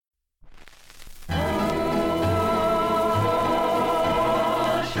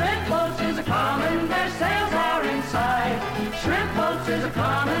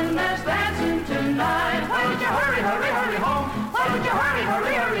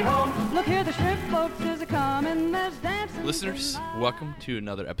Hear the shrimp boats is a-comin', there's dancing. Listeners, welcome to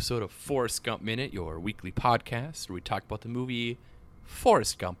another episode of Forrest Gump Minute, your weekly podcast where we talk about the movie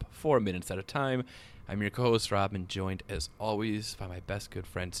Forrest Gump 4 minutes at a time. I'm your co-host, Rob, and joined, as always, by my best good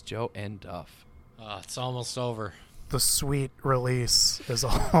friends, Joe and Duff. It's almost over. The sweet release is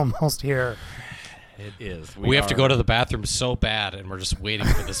almost here. It is. We have to go to the bathroom so bad, and we're just waiting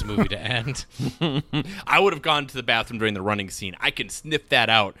for this movie to end. I would have gone to the bathroom during the running scene. I can sniff that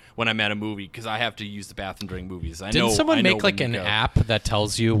out when I'm at a movie because I have to use the bathroom during movies. Didn't someone make like an app that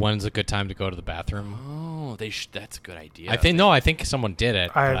tells you when's a good time to go to the bathroom? Oh, that's a good idea. I think someone did it.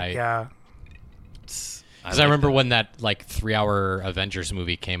 Yeah. Because I remember when that like 3-hour Avengers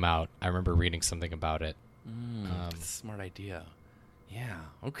movie came out. I remember reading something about it. That's a smart idea. Yeah.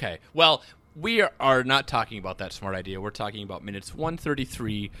 Okay. Well, we are not talking about that smart idea. We're talking about minutes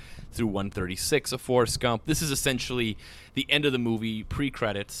 133 through 136 of Forrest Gump. This is essentially the end of the movie,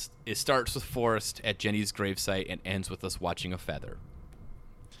 pre-credits. It starts with Forrest at Jenny's gravesite and ends with us watching a feather.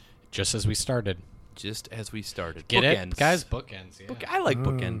 Just as we started. Just as we started. Get bookends. it? Guys, bookends. Yeah. I like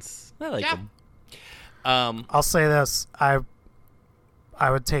bookends. I like them. I'll say this. I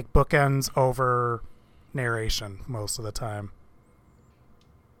would take bookends over narration most of the time.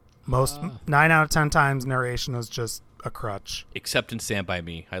 9 out of 10 times narration is just a crutch. Except in Stand By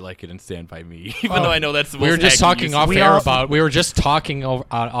Me. I like it in Stand By Me. Even though I know that's the most We were just talking off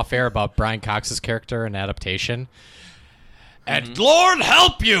air about Brian Cox's character and adaptation. And Lord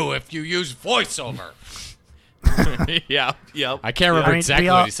help you if you use voiceover. yeah. I can't remember exactly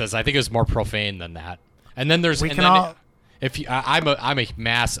what he says. I think it was more profane than that. And then there's adaptation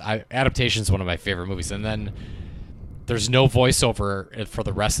is one of my favorite movies, and then there's no voiceover for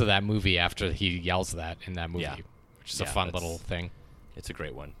the rest of that movie after he yells that in that movie, which is a fun little thing. It's a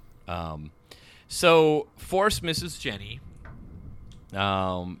great one. So Forrest misses Jenny.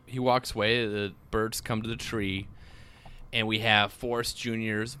 He walks away. The birds come to the tree, and we have Forrest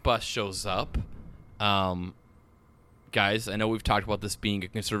Jr.'s bus shows up. Guys, I know we've talked about this being a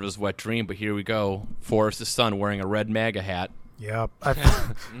conservative's wet dream, but here we go. Forrest's son wearing a red MAGA hat. Yep.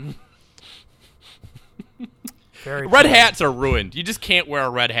 Red hats are ruined. You just can't wear a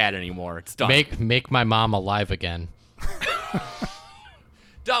red hat anymore. It's done. Make my mom alive again.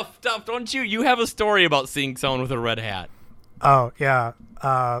 Duff, don't you have a story about seeing someone with a red hat? Oh, yeah.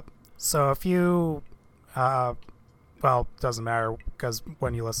 So if you, well, it doesn't matter because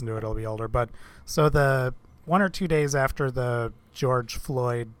when you listen to it, it'll be older. But so the 1 or 2 days after the George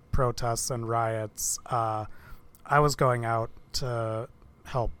Floyd protests and riots, I was going out to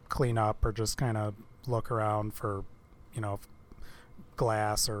help clean up or just kind of look around for,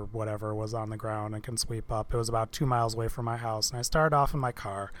 glass or whatever was on the ground and can sweep up. It was about 2 miles away from my house, and I started off in my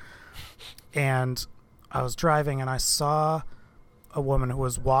car, and I was driving, and I saw a woman who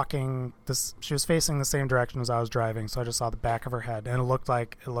was walking she was facing the same direction as I was driving, so I just saw the back of her head, and it looked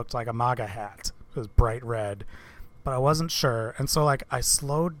like a MAGA hat. It was bright red, but I wasn't sure, and so I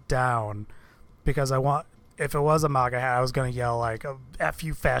slowed down because if it was a MAGA hat, I was going to yell like, F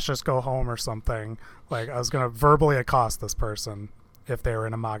you fascists, go home or something. I was going to verbally accost this person if they were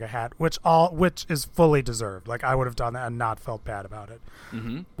in a MAGA hat, which is fully deserved. I would have done that and not felt bad about it.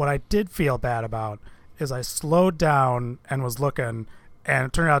 Mm-hmm. What I did feel bad about is I slowed down and was looking, and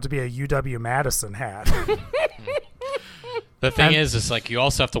it turned out to be a UW-Madison hat. The thing is you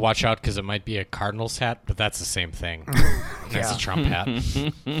also have to watch out because it might be a Cardinals hat, but that's the same thing. That's a Trump hat.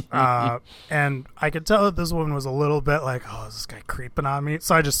 And I could tell that this woman was a little bit like, oh, is this guy creeping on me?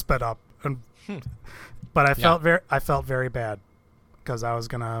 So I just sped up, but I felt very bad because I was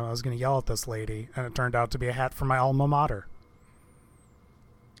gonna yell at this lady, and it turned out to be a hat from my alma mater.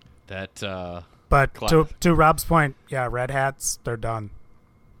 But to Rob's point, yeah, red hats, they're done.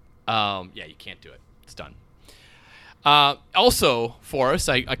 Yeah, you can't do it. It's done. Also, Forrest,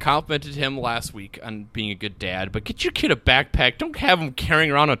 I complimented him last week on being a good dad, but get your kid a backpack. Don't have him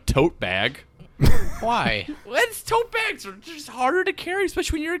carrying around a tote bag. Why? Tote bags are just harder to carry,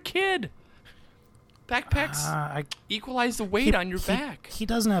 especially when you're a kid. Backpacks equalize the weight on your back. He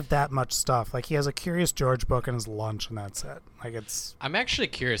doesn't have that much stuff. He has a Curious George book and his lunch, and that's it. I'm actually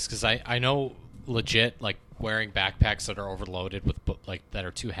curious because I know legit wearing backpacks that are overloaded with that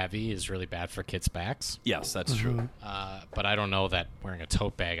are too heavy is really bad for kids' backs. Yes, that's true. But I don't know that wearing a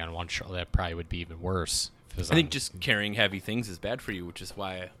tote bag on one shoulder that probably would be even worse. I think just carrying heavy things is bad for you, which is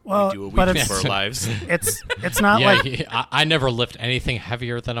why we do what we do for our lives. It's not I never lift anything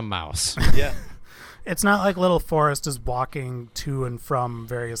heavier than a mouse. Yeah. It's not like little Forrest is walking to and from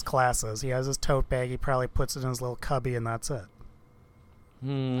various classes. He has his tote bag. He probably puts it in his little cubby, and that's it.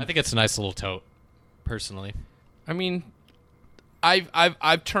 I think it's a nice little tote, personally. I mean,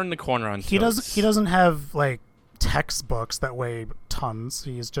 I've turned the corner on He totes. doesn't have like textbooks that weigh tons.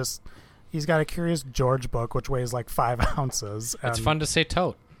 He's got a Curious George book which weighs like 5 ounces. It's and fun to say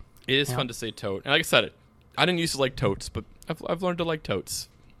tote. It is fun to say tote. And like I said, I didn't used to like totes, but I've learned to like totes.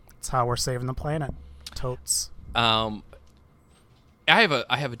 It's how we're saving the planet. Totes. I have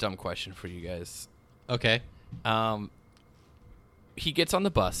a dumb question for you guys. Okay. He gets on the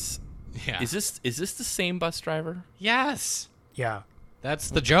bus. Yeah. Is this the same bus driver? Yes. Yeah. That's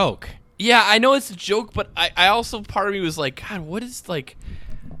the joke. Yeah, I know it's a joke, but I also, part of me was like, God, what is, like,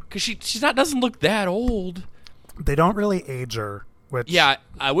 because doesn't look that old. They don't really age her, which Yeah,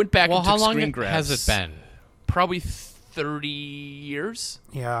 I went back Well, and how took long screen grabs. has it been? Probably 30 years.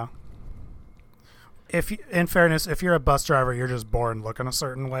 yeah. In fairness, if you're a bus driver, you're just born looking a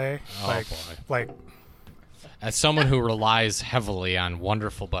certain way. Oh, like, boy. like As someone who relies heavily on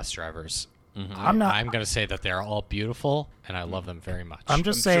wonderful bus drivers, I'm not. I'm going to say that they're all beautiful, and I love them very much. I'm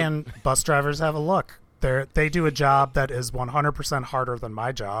just saying, bus drivers have a look. They do a job that is 100% harder than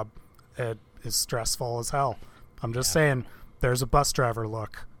my job. It is stressful as hell. I'm just saying, there's a bus driver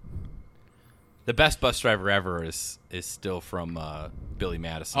look. The best bus driver ever is still from Billy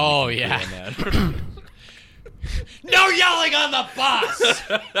Madison. Oh, We can yeah. agree on that. No yelling on the bus!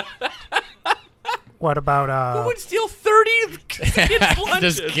 What about Who would steal 30 kids'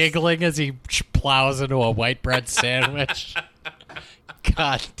 lunches? Just giggling as he plows into a white bread sandwich.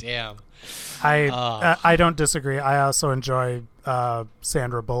 God damn. I don't disagree. I also enjoy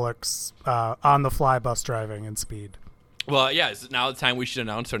Sandra Bullock's on-the-fly bus driving in Speed. Well, yeah, is it now the time we should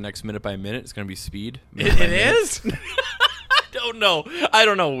announce our next Minute by Minute? It's going to be Speed. It is? I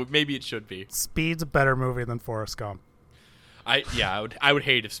don't know. Maybe it should be. Speed's a better movie than Forrest Gump. I would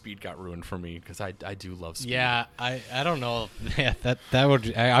hate if Speed got ruined for me because I do love Speed. Yeah, I don't know. Yeah, that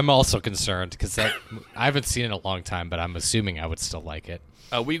would. I'm also concerned because I haven't seen it in a long time, but I'm assuming I would still like it.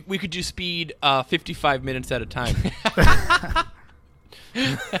 We could do Speed 55 minutes at a time.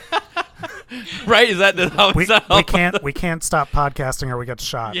 Right? Is that how? We can't stop podcasting or we get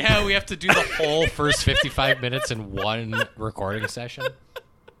shot. Yeah, we have to do the whole first 55 minutes in one recording session.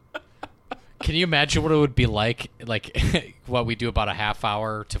 Can you imagine what it would be like what we do about a half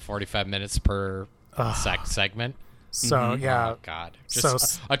hour to 45 minutes per segment? So yeah, Oh, God.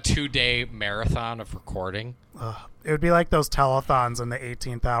 Just a 2-day marathon of recording. it would be like those telethons in the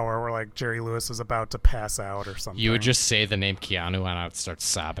 18th hour where like Jerry Lewis is about to pass out or something. You would just say the name Keanu and I would start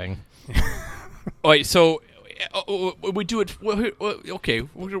sobbing. Wait, so we do it. Okay,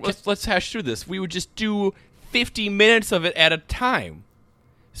 let's hash through this. We would just do 50 minutes of it at a time.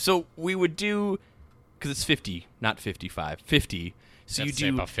 So we would do, because it's 50, not 55, 50. So Let's you say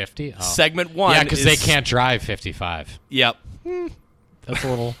do about 50? Oh. segment 1. Yeah, because they can't drive 55. Yep. That's a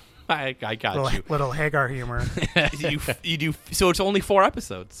little... I got you. little Hagar humor. you do. So it's only 4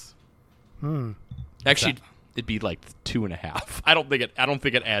 episodes. Hmm. Actually, it'd be like 2.5. I don't think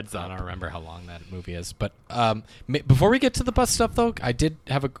it adds I up. don't remember how long that movie is. But before we get to the bus stuff, though, I did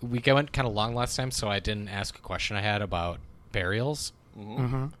have we went kind of long last time, so I didn't ask a question I had about burials.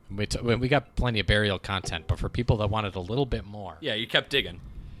 Mm-hmm. We got plenty of burial content, but for people that wanted a little bit more, Yeah, you kept digging.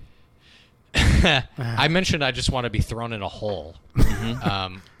 I mentioned I just want to be thrown in a hole.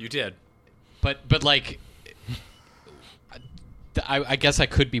 You did. But like, I guess I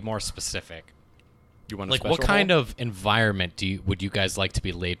could be more specific. You want Like, what kind of environment would you guys like to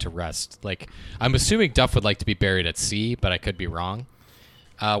be laid to rest? Like, I'm assuming Duff would like to be buried at sea, but I could be wrong.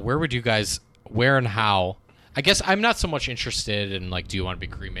 Where and how? I guess I'm not so much interested in, like, do you want to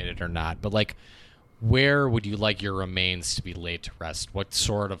be cremated or not, but, like, where would you like your remains to be laid to rest? What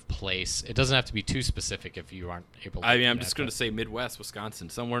sort of place? It doesn't have to be too specific if you aren't able to. I mean, do I'm that, just going to but- say Midwest, Wisconsin,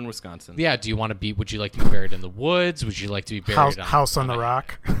 somewhere in Wisconsin. Yeah, would you like to be buried in the woods? Would you like to be buried House on the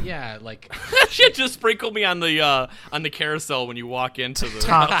Rock. Yeah, like Shit, just sprinkle me on the carousel when you walk into the.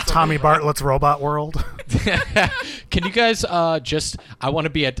 Tommy Bartlett's Robot World. can you guys I want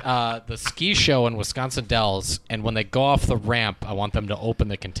to be at the ski show in Wisconsin Dells, and when they go off the ramp, I want them to open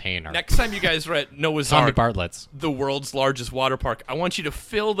the container. Next time you guys are at Noah's Tommy Ark, Bartlett's. the world's largest water park, I want you to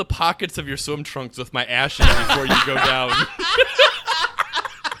fill the pockets of your swim trunks with my ashes before you go down.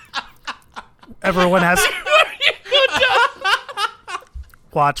 Everyone has.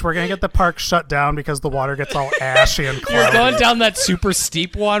 Watch, we're gonna get the park shut down because the water gets all ashy and cloudy. You're going down that super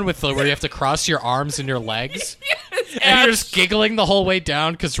steep one where you have to cross your arms and your legs, and you're just giggling the whole way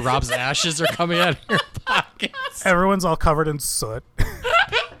down because Rob's ashes are coming out of your pockets. Everyone's all covered in soot.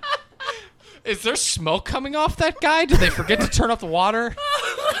 Is there smoke coming off that guy? Did they forget to turn off the water?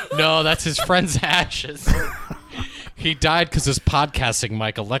 No, that's his friend's ashes. He died because his podcasting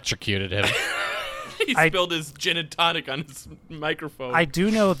mic electrocuted him. He I- spilled his gin and tonic on his microphone. I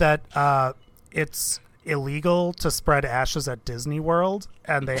do know that it's illegal to spread ashes at Disney World,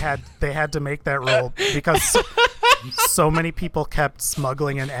 and they had to make that rule because so many people kept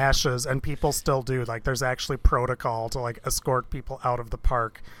smuggling in ashes, and people still do. Like, there's actually protocol to like escort people out of the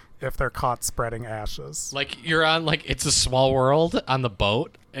park if they're caught spreading ashes. Like you're on like It's a Small World on the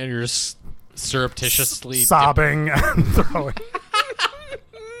boat, and you're surreptitiously Sobbing and throwing.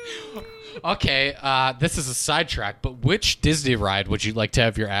 Okay, this is a sidetrack, but which Disney ride would you like to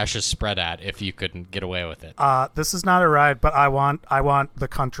have your ashes spread at if you couldn't get away with it? This is not a ride, but I want the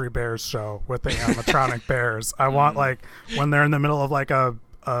Country Bears show with the animatronic bears. I want like when they're in the middle of like a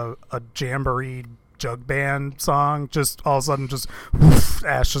jamboree jug band song, just all of a sudden just whoosh,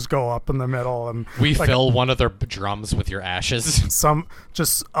 ashes go up in the middle, and We like, fill one of their drums with your ashes.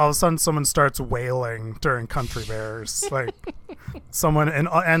 just all of a sudden someone starts wailing during Country Bears, like someone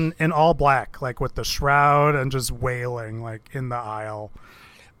in all black, like with the shroud and just wailing like in the aisle.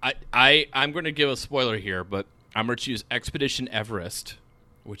 I'm going to give a spoiler here, but I'm going to choose Expedition Everest,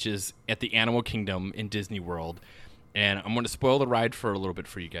 which is at the Animal Kingdom in Disney World. And I'm going to spoil the ride for a little bit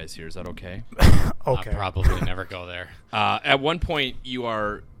for you guys here. Is that okay? Okay. I'll probably never go there. At one point, you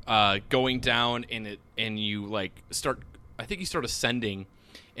are going down and you like start. I think you start ascending,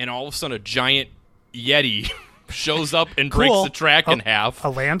 and all of a sudden, a giant Yeti shows up and breaks Cool. the track in half. A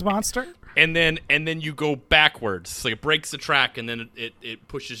land monster? And then you go backwards. Like it breaks the track, and then it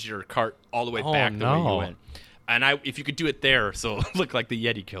pushes your cart all the way Oh, back the way you no. went. And if you could do it there, so it looked like the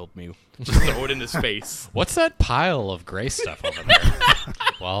Yeti killed me. Just throw it in his face. What's that pile of gray stuff over there?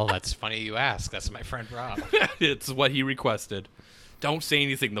 Well, that's funny you ask. That's my friend Rob. It's what he requested. Don't say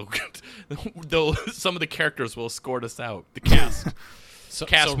anything. They'll some of the characters will escort us out. The cast. So,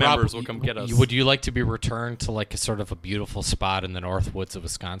 Cast Rob, members will come get us. Would you like to be returned to like a sort of a beautiful spot in the north woods of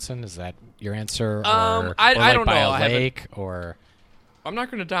Wisconsin? Is that your answer? Or, I or like don't by know. a I haven't- lake or? I'm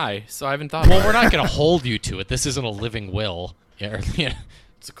not going to die, so I haven't thought Well, about we're it. not going to hold you to it. This isn't a living will. Yeah.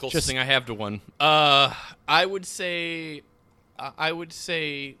 It's the closest just- thing I have to one. I would say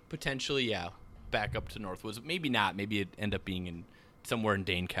potentially, yeah, back up to Northwoods. Maybe not. Maybe it'd end up being in somewhere in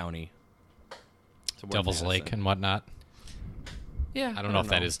Dane County. Somewhere in Devil's Lake Madison. and whatnot. Yeah, I don't know if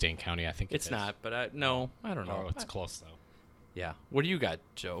that is Dane County. I think It's it is. not, but I don't know. Oh, it's close though. Yeah. What do you got,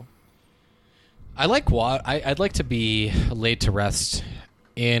 Joe? I like water. I'd like to be laid to rest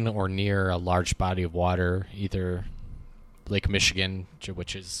in or near a large body of water, either Lake Michigan,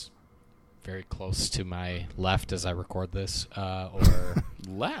 which is very close to my left as I record this, or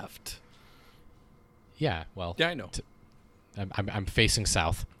Left. yeah, well, Yeah, I know. I'm facing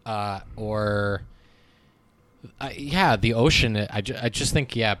south, or yeah, the ocean. I just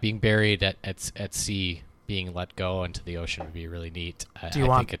think being buried at sea, being let go into the ocean would be really neat. Do you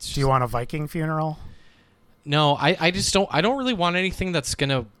want a Viking funeral? No, I just don't. I don't really want anything that's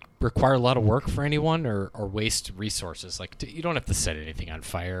gonna require a lot of work for anyone or waste resources. Like you don't have to set anything on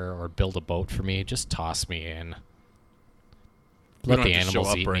fire or build a boat for me. Just toss me in. We Let don't the have to show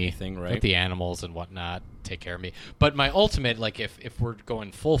animals up eat or me. anything, right? Let the animals and whatnot take care of me. But my ultimate, like, if we're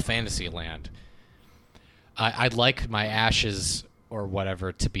going full fantasy land, I'd like my ashes or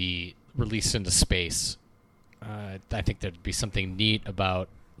whatever to be released into space. I think there'd be something neat about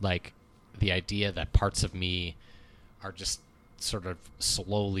like the idea that parts of me are just sort of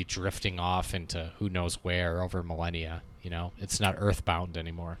slowly drifting off into who knows where over millennia. You know, it's not earthbound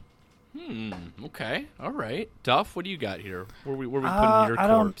anymore. Okay. All right. Duff, what do you got here? Where we putting your I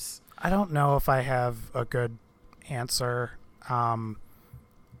corpse? I don't know if I have a good answer.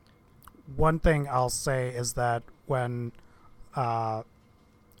 One thing I'll say is that when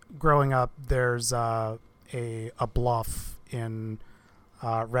growing up, there's a bluff in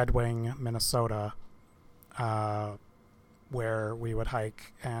Red Wing, Minnesota, where we would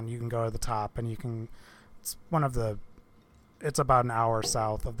hike, and you can go to the top, and you can. It's about an hour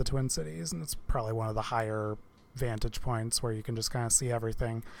south of the Twin Cities, and it's probably one of the higher vantage points where you can just kind of see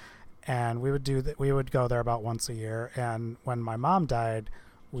everything. And we would do that. We would go there about once a year. And when my mom died,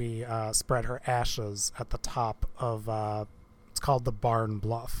 we spread her ashes at the top of. It's called the Barn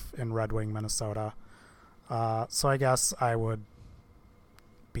Bluff in Red Wing, Minnesota. So I guess I would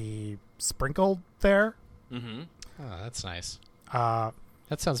be sprinkled there. Mm-hmm. Oh, that's nice. Uh,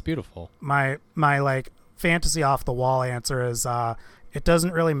 That sounds beautiful. my like fantasy off the wall answer is it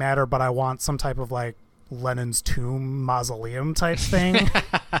doesn't really matter, but I want some type of like Lenin's tomb mausoleum type thing.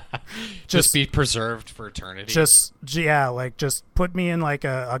 Just be preserved for eternity. Just put me in like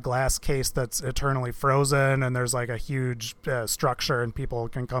a glass case that's eternally frozen, and there's like a huge structure, and people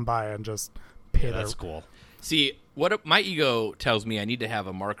can come by and just pay that's cool. See, what if, my ego tells me I need to have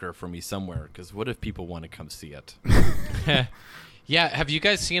a marker for me somewhere, because what if people want to come see it? Yeah, have you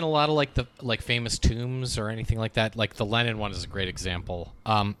guys seen a lot of like famous tombs or anything like that? Like the Lenin one is a great example.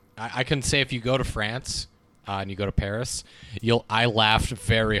 I can say if you go to France and you go to Paris, I laughed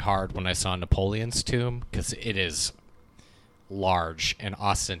very hard when I saw Napoleon's tomb because it is large and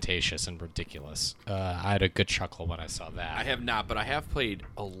ostentatious and ridiculous. I had a good chuckle when I saw that. I have not, but I have played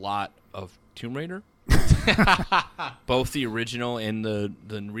a lot of Tomb Raider, both the original and the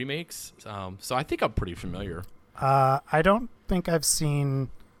remakes. So I think I'm pretty familiar. I don't think I've seen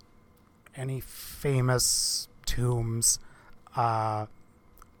any famous tombs.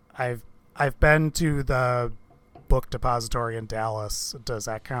 I've been to the book depository in Dallas. Does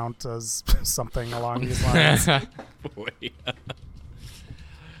that count as something along these lines? Boy.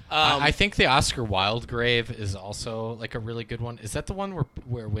 I think the Oscar Wilde grave is also like a really good one. Is that the one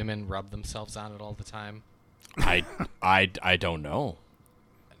where women rub themselves on it all the time? I don't know.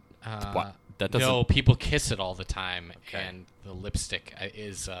 That doesn't... No, people kiss it all the time, Okay. and the lipstick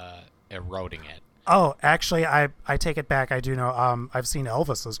is eroding it. Oh, actually, I take it back. I do know. I've seen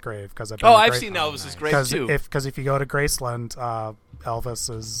Elvis's grave because I've been. Oh, to I've Grace- seen Elvis's grave Because too. if you go to Graceland,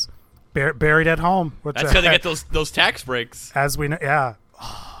 Elvis is buried at home. Which, That's how they get those tax breaks. As we know, yeah.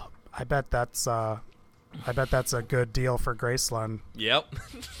 Oh, I bet that's a good deal for Graceland. Yep.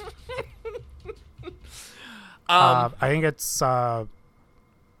 I think it's.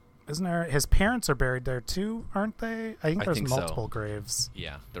 Isn't there? His parents are buried there too, aren't they? I think I there's think so. multiple graves.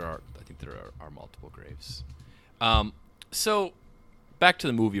 Yeah, there are. I think there are multiple graves. So back to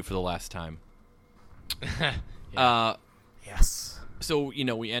the movie for the last time. Yes. So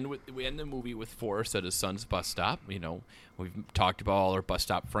we end the movie with Forrest at his son's bus stop. We've talked about all our bus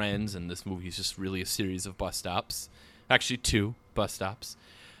stop friends, and this movie is just really a series of bus stops. Actually, 2 bus stops.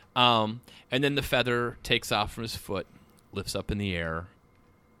 And then the feather takes off from his foot, lifts up in the air.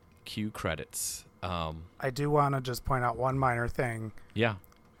 Cue credits. I do want to just point out one minor thing. Yeah.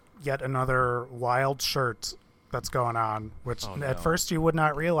 Yet another wild shirt that's going on, which Oh, no. at first you would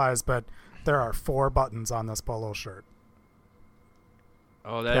not realize, but there are 4 buttons on this polo shirt.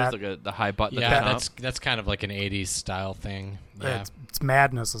 Oh, that is like the high button. Yeah, at the top. that's kind of like an '80s style thing. Yeah, It's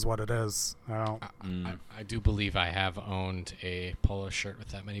madness is what it is. I do believe I have owned a polo shirt with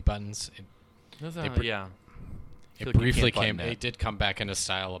that many buttons. Yeah. It feel like you briefly can't button came. that. It did come back into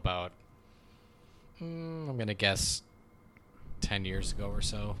style about. I'm gonna guess 10 years ago or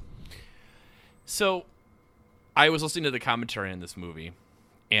so. So, I was listening to the commentary on this movie,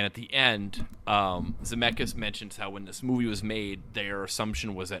 and at the end, Zemeckis mentions how when this movie was made, their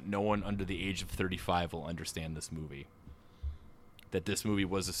assumption was that no one under the age of 35 will understand this movie. That this movie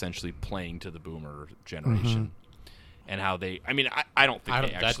was essentially playing to the boomer generation. And how they... I mean, I don't think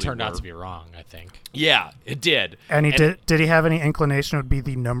they actually that turned out were. to be wrong, I think. Yeah, it did. And did he have any inclination it would be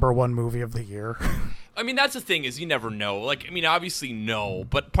the #1 movie of the year? I mean, that's the thing is you never know. Like, I mean, obviously no,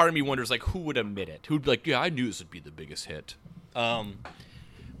 but part of me wonders, like, who would admit it? Who'd be like, yeah, I knew this would be the biggest hit.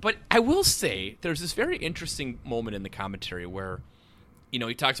 But I will say there's this very interesting moment in the commentary where, he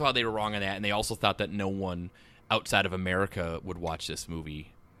talks about how they were wrong on that, and they also thought that no one outside of America would watch this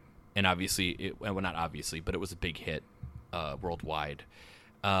movie. And obviously, well, not obviously, but it was a big hit worldwide.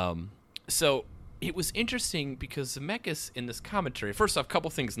 So it was interesting because Zemeckis in this commentary, first off, a couple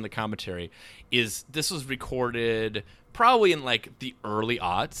things in the commentary, is this was recorded probably in like the early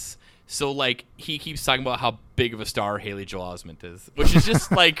aughts. So like he keeps talking about how big of a star Haley Joel Osment is, which is just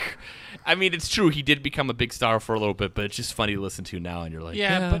like, I mean, it's true. He did become a big star for a little bit, but it's just funny to listen to now. And you're like,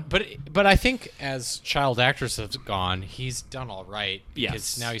 Yeah, but I think as child actors have gone, he's done all right.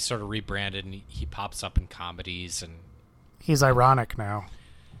 Because Yes. now he's sort of rebranded and he pops up in comedies and He's ironic now.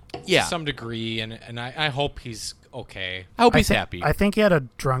 yeah. to some degree, and I hope he's okay. I hope he's thi- happy. I think he had a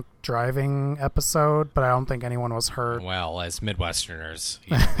drunk driving episode, but I don't think anyone was hurt. Well, as Midwesterners,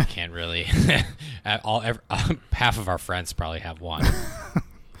 we can't really. Half of our friends probably have one.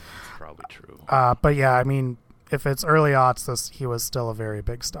 Probably true. But yeah, I mean, if it's early aughts, he was still a very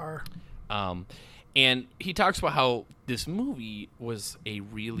big star. And he talks about how this movie was a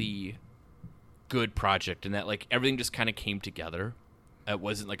really good project and that like everything just kind of came together. It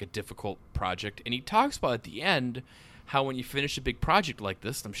wasn't like a difficult project. And he talks about at the end how when you finish a big project like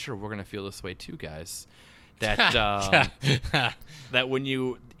this, I'm sure we're going to feel this way too, guys, that that when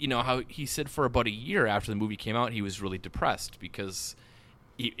how he said for about a year after the movie came out, he was really depressed because,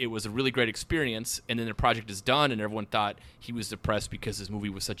 it was a really great experience, and then the project is done, and everyone thought he was depressed because his movie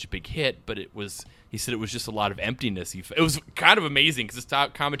was such a big hit, but he said it was just a lot of emptiness. It was kind of amazing because his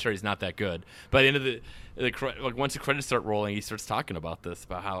commentary is not that good. By the end of like once the credits start rolling, he starts talking about this,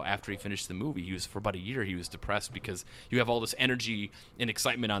 about how after he finished the movie, for about a year he was depressed because you have all this energy and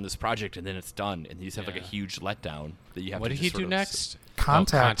excitement on this project, and then it's done, and you just have like a huge letdown that you have. What to did he just sort do of next?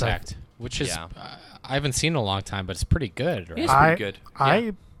 Contact. Contact, which is Yeah. I haven't seen in a long time, but it's pretty good. Right? It's pretty good.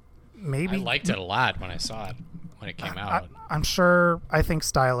 I maybe I liked it a lot when I saw it when it came out. I'm sure. I think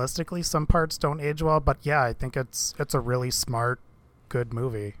stylistically, some parts don't age well, but yeah, I think it's a really smart, good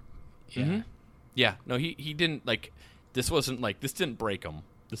movie. Yeah. Mhm. Yeah, no, he didn't like. This didn't break him.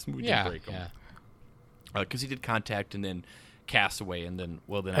 This movie Yeah. didn't break him. Yeah. Because he did Contact and then Castaway and then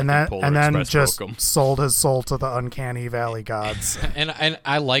I And think then Polar and then Express just broke him. sold his soul to the uncanny valley gods. And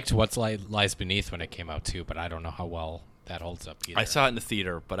I liked What Lies Beneath when it came out too, but I don't know how well that holds up either. I saw it in the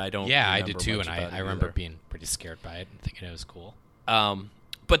theater, but I don't. Yeah, I remember did too, much and about it I remember either. being pretty scared by it and thinking it was cool.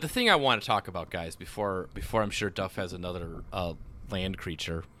 But the thing I want to talk about, guys, before I'm sure Duff has another land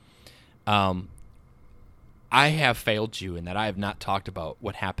creature, I have failed you in that I have not talked about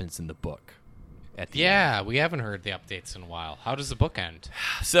what happens in the book. At the end. Yeah, we haven't heard the updates in a while. How does the book end?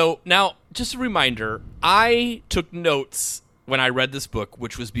 So now, just a reminder, I took notes when I read this book,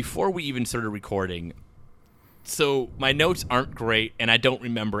 which was before we even started recording. So my notes aren't great, and I don't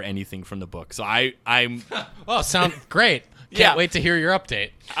remember anything from the book. So I'm Oh, sound great. Can't Yeah. wait to hear your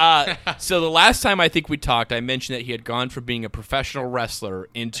update. So the last time I think we talked, I mentioned that he had gone from being a professional wrestler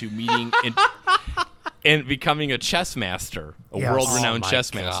into meeting and becoming a chess master, a Yes. world-renowned Oh my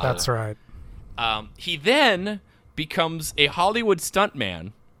chess God. master. That's right. He then becomes a Hollywood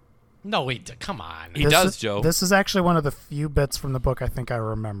stuntman. No, wait, come on. He does, is, Joe. This is actually one of the few bits from the book I think I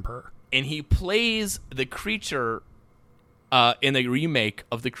remember. And he plays the creature in the remake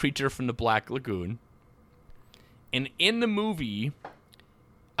of The Creature from the Black Lagoon. And in the movie,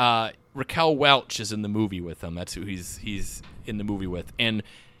 Raquel Welch is in the movie with him. That's who he's in the movie with. And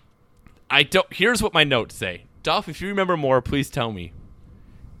here's what my notes say. Duff, if you remember more, please tell me.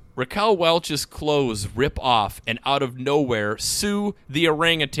 Raquel Welch's clothes rip off, and out of nowhere, Sue the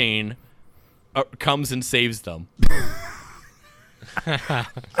orangutan comes and saves them.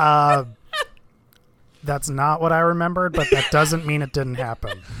 That's not what I remembered, but that doesn't mean it didn't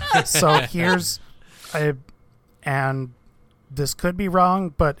happen. So and this could be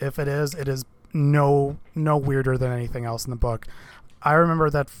wrong, but if it is no weirder than anything else in the book. I remember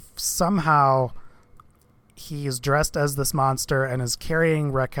that somehow he is dressed as this monster and is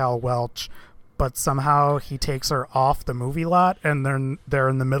carrying Raquel Welch, but somehow he takes her off the movie lot, and they're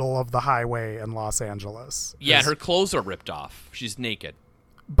in the middle of the highway in Los Angeles. Yeah, her clothes are ripped off. She's naked.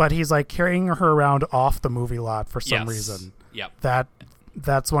 But he's like carrying her around off the movie lot for some Yes. reason. Yep.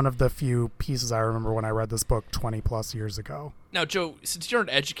 That's one of the few pieces I remember when I read this book 20 plus years ago. Now, Joe, since you're an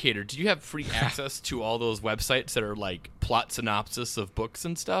educator, do you have free access to all those websites that are like plot synopsis of books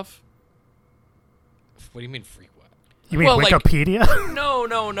and stuff? What do you mean freak what? You mean Well, like- Wikipedia? No.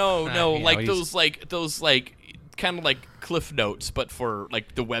 Yeah, Like he's- those kind of like Cliff Notes, but for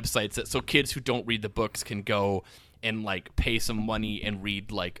like the websites that so kids who don't read the books can go and like pay some money and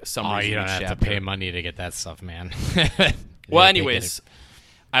read like summaries. Oh, you of don't each have chapter. to pay money to get that stuff, man. Well, They get anyways,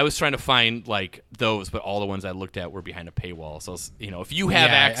 I was trying to find like those, but all the ones I looked at were behind a paywall. So if you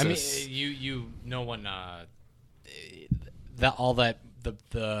have yeah, access, I mean, no one.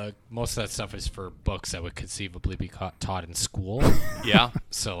 The most of that stuff is for books that would conceivably be taught in school. yeah,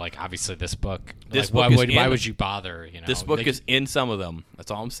 So, like, obviously, this book. This like, book is why in- would you bother? You know, this book They- is in some of them.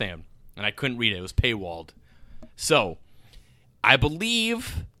 That's all I'm saying, and I couldn't read it. It was paywalled. So, I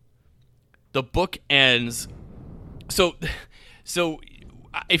believe the book ends. So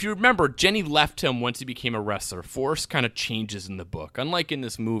if you remember, Jenny left him once he became a wrestler. Forrest kind of changes in the book, unlike in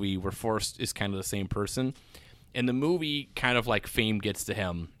this movie where Forrest is kind of the same person. In the movie, kind of like fame gets to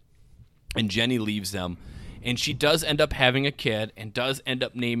him, and Jenny leaves them, and she does end up having a kid and does end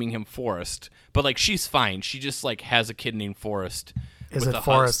up naming him Forrest. But like she's fine. She just like has a kid named Forrest. Is with it a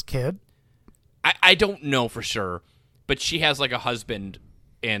Forrest Kid? I don't know for sure, but she has like a husband,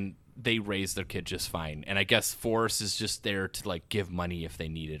 and they raise their kid just fine. And I guess Forrest is just there to like give money if they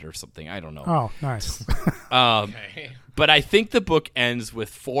need it or something. I don't know. Oh, nice. Okay. But I think the book ends with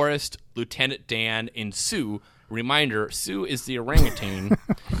Forrest, Lieutenant Dan, and Sue. Reminder: Sue is the orangutan.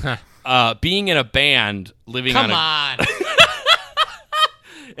 Being in a band, living Come on on.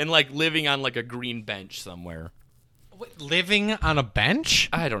 and like living on like a green bench somewhere. Wait, living on a bench?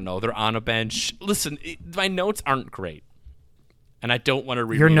 I don't know. They're on a bench. Listen, my notes aren't great. and I don't want to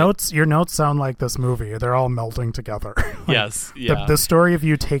reread Your notes sound like this movie. They're all melding together. Yes, yeah. The story of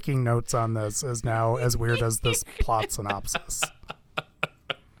you taking notes on this is now as weird as this plot synopsis.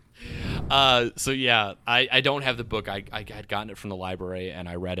 So yeah, I don't have the book. I had gotten it from the library and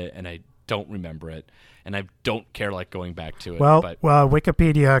I read it and I don't remember it, and I don't care like going back to it. Well, but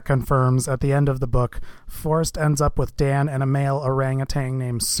Wikipedia confirms at the end of the book, Forrest ends up with Dan and a male orangutan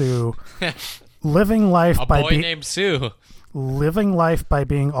named Sue, living life A by boy named Sue. living life by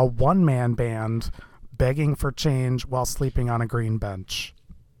being a one-man band, begging for change while sleeping on a green bench.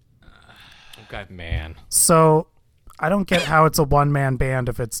 okay, Man. So I don't get how it's a one-man band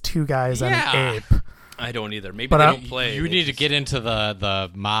if it's two guys and Yeah. an ape. I don't either. Maybe But they I- don't play. You They need to just- get into the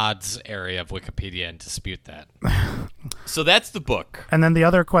mods area of Wikipedia and dispute that. So that's the book. And then the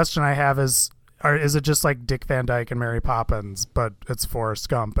other question I have is it just like Dick Van Dyke and Mary Poppins, but it's Forrest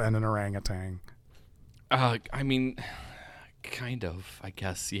Gump and an orangutan? I mean, kind of. I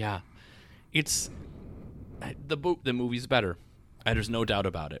guess. Yeah. It's the movie's better. There's no doubt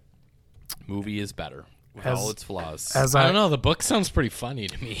about it. Movie is better with As- all its flaws. As I don't know. The book sounds pretty funny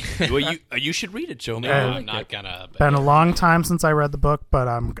to me. Well, you should read it, Joe. No, Maybe you I'm like not it. gonna. Been a long time since I read the book, but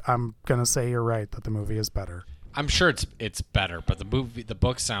I'm gonna say you're right that the movie is better. I'm sure it's better, but the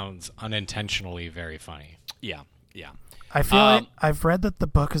book sounds unintentionally very funny. Yeah. Yeah. I feel like I've read that the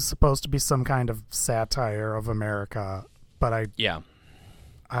book is supposed to be some kind of satire of America, but Yeah.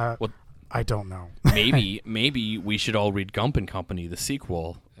 Well, I don't know. maybe we should all read Gump and Company, the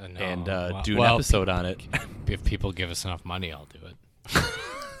sequel, No. and Well- do an well, episode on it. If people give us enough money, I'll do it.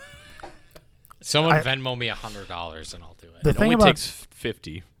 Someone I- Venmo me $100 and I'll do it. The It thing only about takes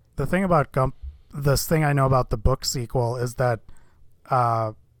 50. the thing about Gump, this thing I know about the book sequel is that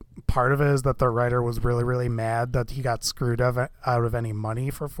part of it is that the writer was really, really mad that he got screwed out of any money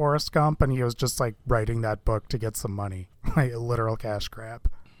for Forrest Gump, and he was just like writing that book to get some money, like a literal cash grab.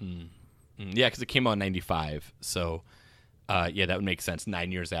 Yeah, because it came out in 95. So, yeah, that would make sense.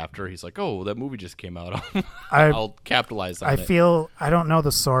 9 years after, he's like, oh, that movie just came out. I'll capitalize on I it. feel I don't know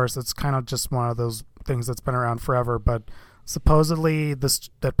the source. It's kind of just one of those things that's been around forever. But supposedly,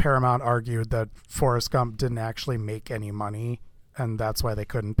 that Paramount argued that Forrest Gump didn't actually make any money, and that's why they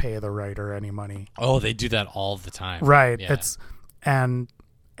couldn't pay the writer any money. Oh, they do that all the time. Right. Yeah. It's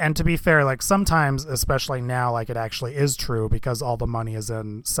and to be fair, like sometimes, especially now, like it actually is true because all the money is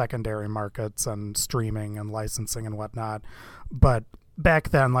in secondary markets and streaming and licensing and whatnot. But back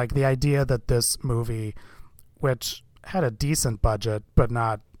then, like the idea that this movie, which had a decent budget, but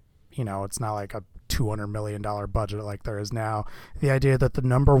not, it's not like a $200 million budget like there is now. The idea that the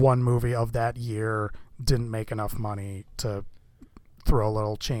number one movie of that year didn't make enough money to throw a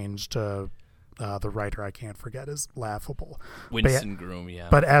little change to the writer I can't forget is laughable. Winston Groom, yeah.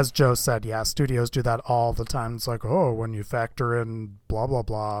 But as Joe said, yeah, studios do that all the time. It's like, oh, when you factor in blah, blah,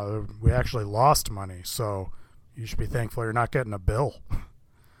 blah, we actually lost money. So you should be thankful you're not getting a bill.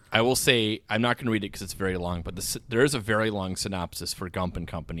 I will say, I'm not going to read it because it's very long, but there is a very long synopsis for Gump and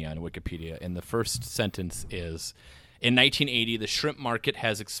Company on Wikipedia. And the first sentence is, in 1980, the shrimp market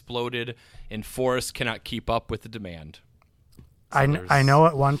has exploded and Forrest cannot keep up with the demand. I know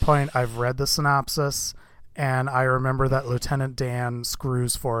at one point I've read the synopsis, and I remember that Lieutenant Dan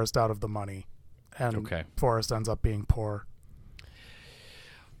screws Forrest out of the money, and Okay. Forrest ends up being poor.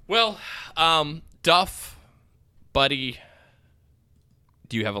 Well, Duff, buddy,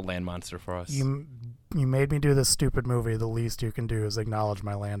 do you have a land monster for us? You made me do this stupid movie. The least you can do is acknowledge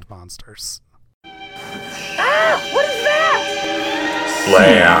my land monsters.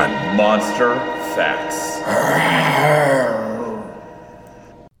 Land Monster Facts.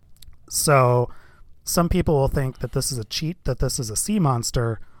 So some people will think that this is a cheat, that this is a sea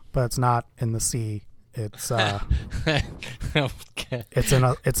monster, but it's not in the sea. It's Okay. it's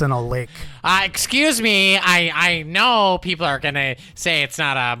in a lake. Excuse me. I know people are gonna say it's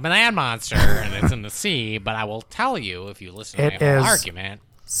not a land monster and it's in the sea, but I will tell you if you listen to It my whole is. argument.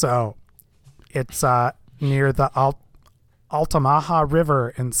 So it's near the Altamaha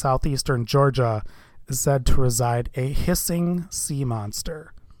River in southeastern Georgia is said to reside a hissing sea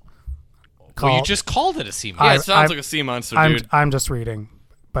monster. Well, you called- just called it a sea yeah, monster. it sounds like a sea monster, dude. I'm just reading.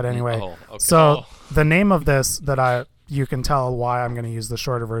 But anyway, Oh, okay. so Oh. the name of this you can tell why I'm going to use the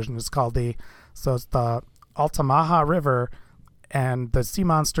shorter version. It's called it's the Altamaha River, and the sea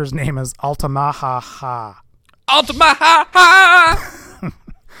monster's name is Altamaha Ha. Altamaha!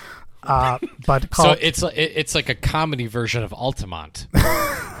 But So called it's like a comedy version of Altamont.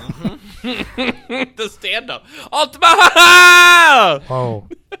 The stand-up. Altamaha! oh,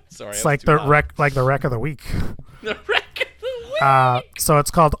 Sorry, it's like the wreck of the week. The wreck of the week. So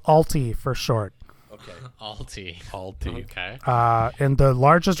it's called Alti for short. Okay. Alti. Alti. Okay. And the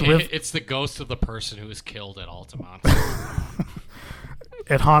largest river, It's the ghost of the person who was killed at Altamont.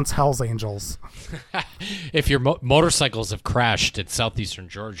 it haunts Hell's Angels. If your motorcycles have crashed in southeastern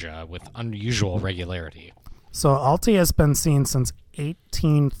Georgia with unusual regularity. So Alti has been seen since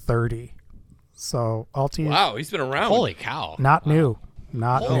 1830. So Alti, Wow, he's been around. Holy cow. not new,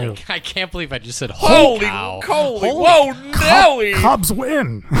 not Holy new. I can't believe I just said Holy, cow. whoa, Nelly. Cubs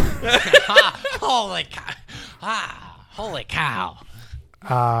win. Holy cow. Holy cow.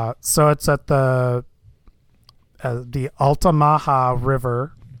 So it's at the Altamaha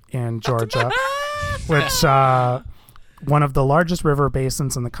River in Georgia, which one of the largest river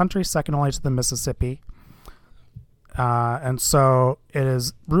basins in the country, second only to the Mississippi. And so it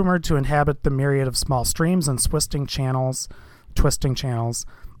is rumored to inhabit the myriad of small streams and twisting channels,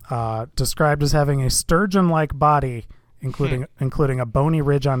 described as having a sturgeon-like body, including a bony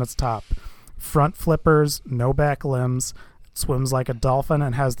ridge on its top, front flippers, no back limbs. It swims like a dolphin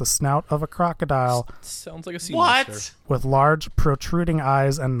and has the snout of a crocodile, Sounds like a sea monster. What? with large protruding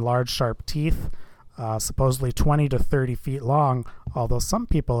eyes and large sharp teeth, supposedly 20 to 30 feet long, although some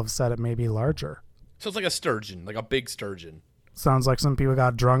people have said it may be larger. So it's like a sturgeon, like a big sturgeon. Sounds like some people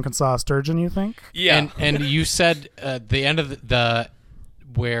got drunk and saw a sturgeon, you think? Yeah. And you said the end of the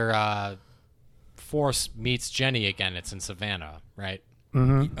where Forrest meets Jenny again, it's in Savannah, right?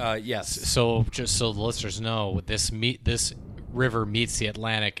 Yes. So just so the listeners know, this river meets the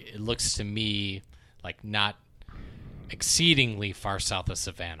Atlantic. It looks to me like not exceedingly far south of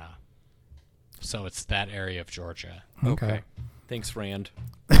Savannah. So it's that area of Georgia. Okay. Thanks, Rand.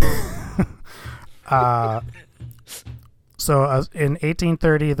 So in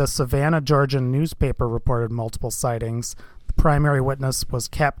 1830, the Savannah, Georgian newspaper reported multiple sightings. The primary witness was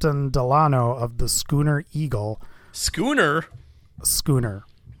Captain Delano of the schooner Eagle, Schooner. schooner,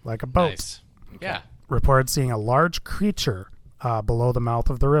 like a boat, Nice. Yeah. reported seeing a large creature below the mouth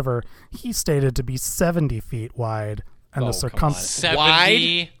of the river. He stated to be 70 feet wide, and the Oh, come on. circumference.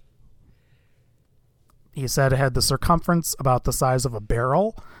 70. He said it had the circumference about the size of a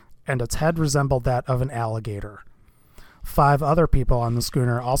barrel, and its head resembled that of an alligator. 5 other people on the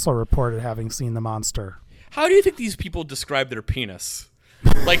schooner also reported having seen the monster. How do you think these people describe their penis?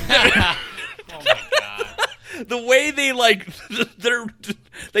 Like, Oh my god. the way they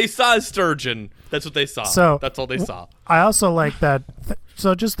they saw a sturgeon. That's what they saw. So that's all they saw. I also like that.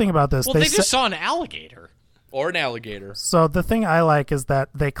 So just think about this. Well, they sa- just saw an alligator. Or an alligator. So the thing I like is that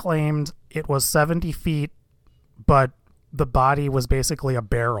they claimed it was 70 feet, but the body was basically a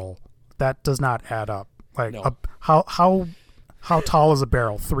barrel. That does not add up. Like No. how tall is a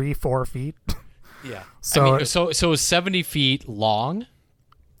barrel? 3-4 feet. Yeah. So I mean, so it was 70 feet long,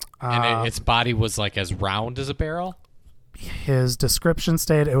 and its body was like as round as a barrel. his description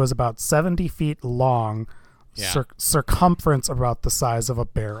stated it was about 70 feet long, Yeah. circumference about the size of a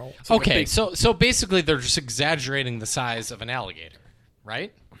barrel. Okay, so basically they're just exaggerating the size of an alligator,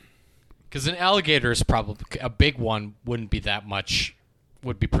 right? Because an alligator is probably a big one. Wouldn't be that much.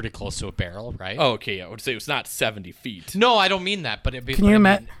 Would be pretty close to a barrel, right? Oh, okay. Yeah. I would say it's not 70 feet. No, I don't mean that. But it'd be, Can you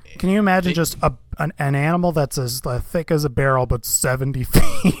imagine just an animal that's as thick as a barrel but 70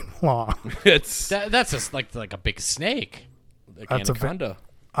 feet long? It's that's just like a big snake. like That's a anaconda.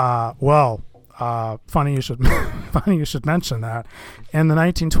 Funny you should mention that. In the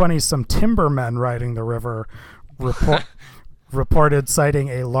 1920s, some timbermen riding the river reported sighting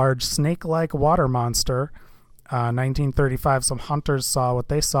a large snake-like water monster. 1935, some hunters saw what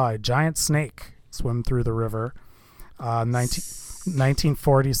they saw, a giant snake swim through the river.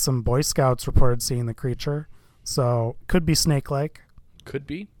 1940s, some Boy Scouts reported seeing the creature. So, could be snake-like. Could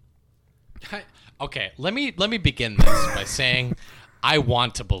be. Okay, let me begin this by saying I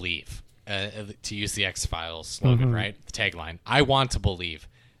want to believe, to use the X-Files slogan, right? The tagline. I want to believe.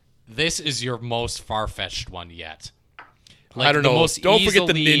 This is your most far-fetched one yet. Like, I don't the know. most Don't forget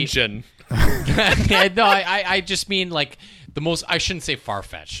the easily- ninja. Yeah, no, I just mean like the most. I shouldn't say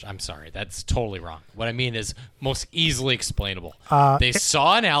far-fetched. I'm sorry, that's totally wrong. What I mean is most easily explainable. They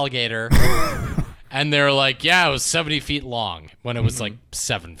saw an alligator, and they're like, "Yeah, it was 70 feet long," when it was like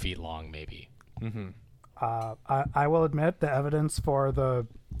 7 feet long, maybe. I will admit the evidence for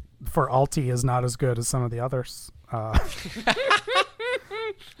Alti is not as good as some of the others.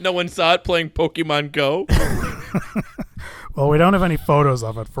 No one saw it playing Pokemon Go. Well, we don't have any photos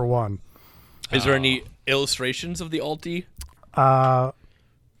of it, for one. Is there any illustrations of the Alti? I'll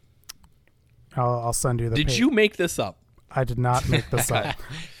send you the Did page. you make this up? I did not make this up.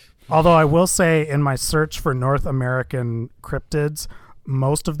 Although I will say, in my search for North American cryptids,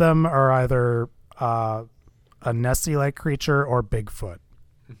 most of them are either a Nessie-like creature or Bigfoot.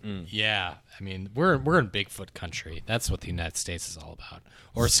 Yeah, I mean we're in Bigfoot country. That's what the United States is all about.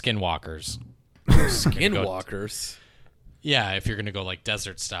 Or skinwalkers. Skinwalkers. Yeah, if you're gonna go like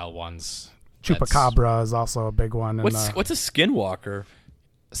desert style ones. Chupacabra is also a big one. What's a skinwalker?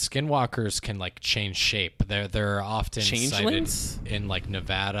 Skinwalkers can like change shape. They're often Changelings? cited in like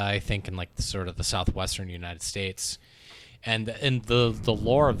Nevada, I think, in like the sort of the southwestern United States. And the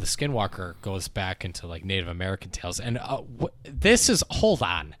lore of the Skinwalker goes back into like Native American tales. And this is hold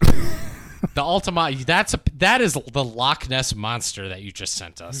on, the Ultima. That is the Loch Ness monster that you just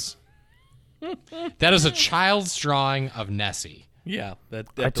sent us. That is a child's drawing of Nessie. Yeah, that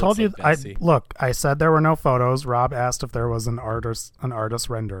I told you. I said there were no photos. Rob asked if there was an artist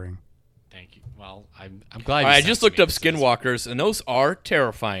rendering. Thank you. Well, I'm glad. I just looked up skinwalkers, and those are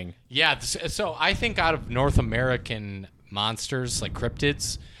terrifying. Yeah, so I think out of North American monsters like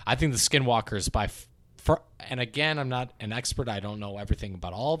cryptids, I think the skinwalkers and again, I'm not an expert. I don't know everything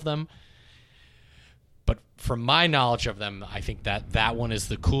about all of them. But from my knowledge of them, I think that one is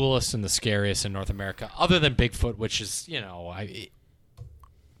the coolest and the scariest in North America, other than Bigfoot, which is,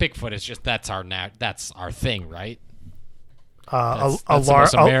 Bigfoot is just that's our thing, right? That's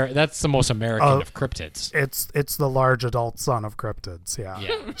the most American of cryptids. It's the large adult son of cryptids. Yeah.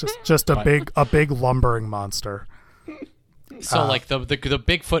 just a But- big lumbering monster. So like the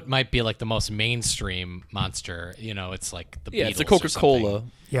Bigfoot might be like the most mainstream monster. It's like the Yeah, it's a Beatles or Coca-Cola.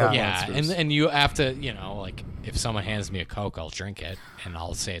 something. Yeah. Yeah, monsters. and you have to, like if someone hands me a Coke, I'll drink it and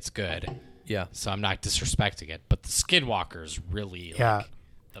I'll say it's good. Yeah. So I'm not disrespecting it, but the Skinwalker's really like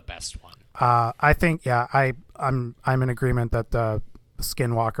the best one. I think I'm in agreement that the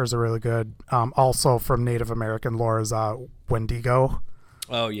skinwalkers are really good. Also from Native American lore is Wendigo.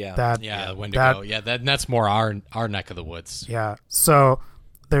 Oh yeah. The Wendigo. That's more our neck of the woods. Yeah. So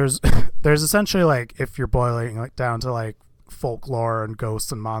there's essentially like if you're boiling like down to like folklore and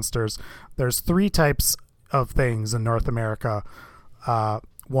ghosts and monsters, there's 3 types of things in North America.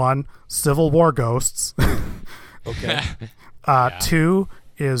 One, Civil War ghosts. Okay. 2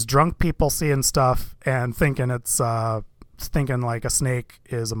 is drunk people seeing stuff and thinking thinking like a snake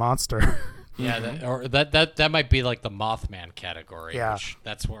is a monster. Yeah, that might be like the Mothman category. Yeah. Which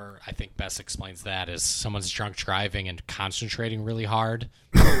that's where I think best explains that is someone's drunk driving and concentrating really hard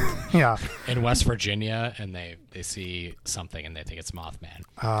Yeah. in West Virginia, and they see something and they think it's Mothman.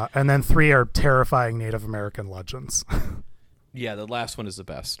 And then 3 are terrifying Native American legends. Yeah, the last one is the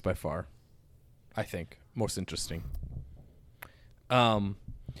best by far. I think most interesting.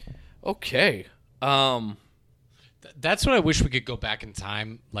 Okay. That's what I wish we could go back in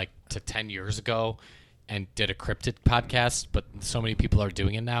time, like to 10 years ago, and did a cryptid podcast. But so many people are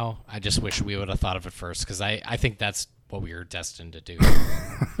doing it now. I just wish we would have thought of it first, because I think that's what we were destined to do.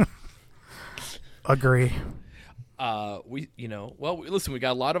 Agree. Listen, we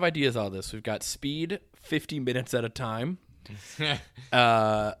got a lot of ideas out of this. We've got speed, 50 minutes at a time.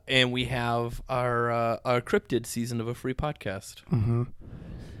 And we have our cryptid season of a free podcast. Mm-hmm.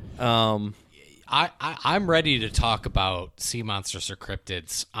 I'm ready to talk about sea monsters or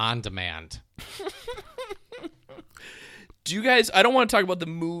cryptids on demand. Do you guys? I don't want to talk about the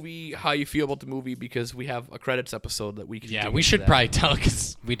movie, how you feel about the movie, because we have a credits episode that we can. Yeah, dig we into should that. probably tell,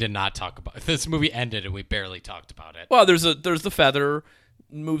 because we did not talk about it. This movie ended and we barely talked about it. Well, there's the feather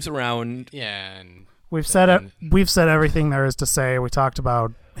moves around. Yeah, and We've said everything there is to say. We talked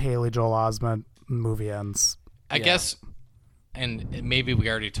about Haley Joel Osment. Movie ends. I guess, and maybe we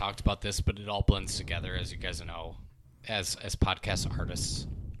already talked about this, but it all blends together, as you guys know, as podcast artists.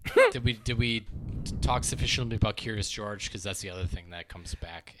 Did we talk sufficiently about Curious George? Because that's the other thing that comes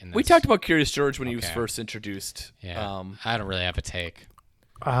back. We talked about Curious George when he was first introduced. Yeah, I don't really have a take.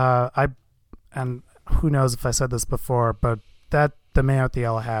 And who knows if I said this before, but the man with the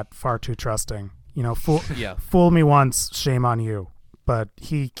yellow hat, far too trusting. Fool me once, shame on you. But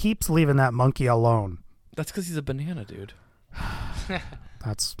he keeps leaving that monkey alone. That's because he's a banana, dude.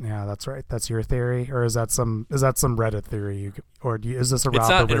 That's right. That's your theory, or is that some Reddit theory? Is this a It's Rob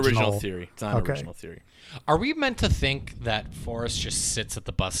not an original? original theory. It's not an original theory. Are we meant to think that Forrest just sits at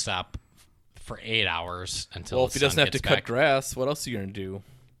the bus stop for 8 hours until? Well, if he doesn't have to cut grass, what else are you gonna do?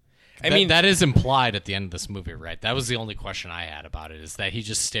 I mean, that is implied at the end of this movie, right? That was the only question I had about it, is that he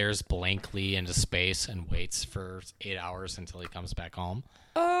just stares blankly into space and waits for 8 hours until he comes back home.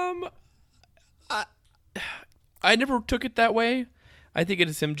 I never took it that way. I think it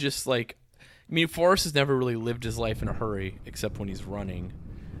is him just like, I mean, Forrest has never really lived his life in a hurry except when he's running.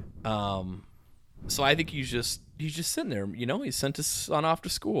 So I think he's just sitting there, he sent his son off to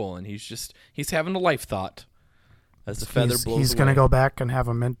school and he's having a life thought as the feather blows He's away. going to go back and have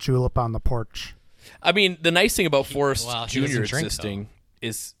a mint julep on the porch. I mean, the nice thing about Forrest he Jr. doesn't drink, existing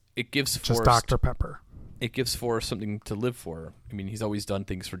is it gives Just Forrest Dr. Pepper. it gives Forrest something to live for. I mean, he's always done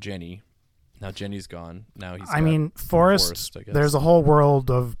things for Jenny. Now Jenny's gone. Now he's. I got mean, Forrest. I guess. There's a whole world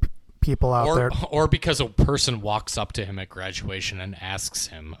of people out there. Or because a person walks up to him at graduation and asks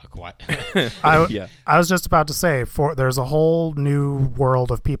him a question. Yeah. I was just about to say, there's a whole new world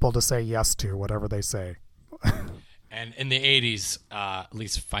of people to say yes to whatever they say. And in the 80s, at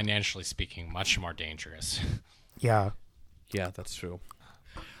least financially speaking, much more dangerous. Yeah. Yeah, that's true.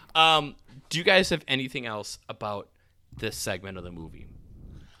 Do you guys have anything else about this segment of the movie?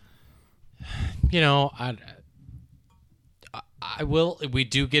 You know, I will. We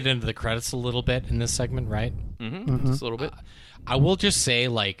do get into the credits a little bit in this segment, right? Mm-hmm. Just a little bit. I will just say,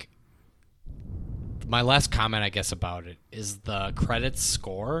 like, my last comment, I guess, about it is the credits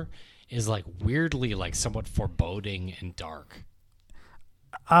score is like weirdly, like, somewhat foreboding and dark.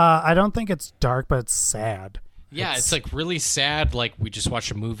 I don't think it's dark, but it's sad. Yeah, it's like really sad. Like, we just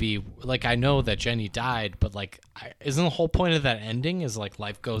watched a movie. Like, I know that Jenny died, but like, isn't the whole point of that ending is like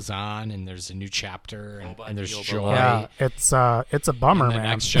life goes on and there's a new chapter and there's joy. Yeah, it's a bummer, And the man.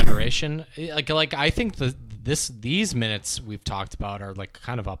 next generation. Like I think these minutes we've talked about are like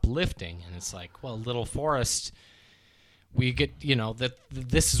kind of uplifting, and it's like, well, little Forrest, we get, you know, that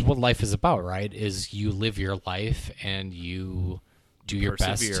this is what life is about, right? Is you live your life and you do your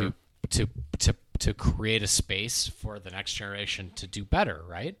best to create a space for the next generation to do better,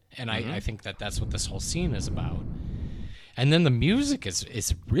 right? And I think that's what this whole scene is about. And then the music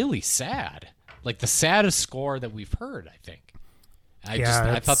is really sad, like the saddest score that we've heard, I think.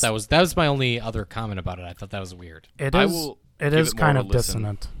 I thought that was my only other comment about it. I thought that was weird. It I is. will It give is it more kind of of a listen.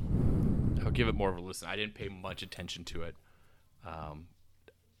 dissonant. I'll give it more of a listen. I didn't pay much attention to it.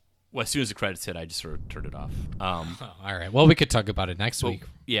 Well, as soon as the credits hit, I just sort of turned it off. Oh, all right. Well, we could talk about it next week.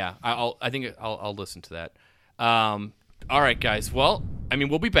 Yeah, I think I'll listen to that. All right, guys. Well, I mean,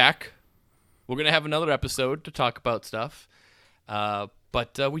 we'll be back. We're gonna have another episode to talk about stuff.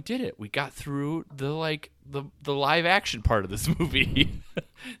 But we did it. We got through the live action part of this movie,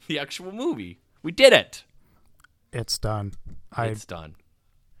 the actual movie. We did it. It's done. It's done.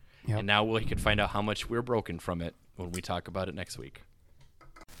 Yep. And now we can find out how much we're broken from it when we talk about it next week.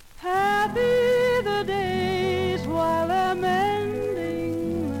 Happy the days while they're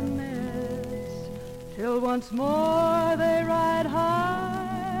mending the nets, till once more they ride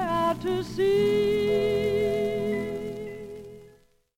high out to sea.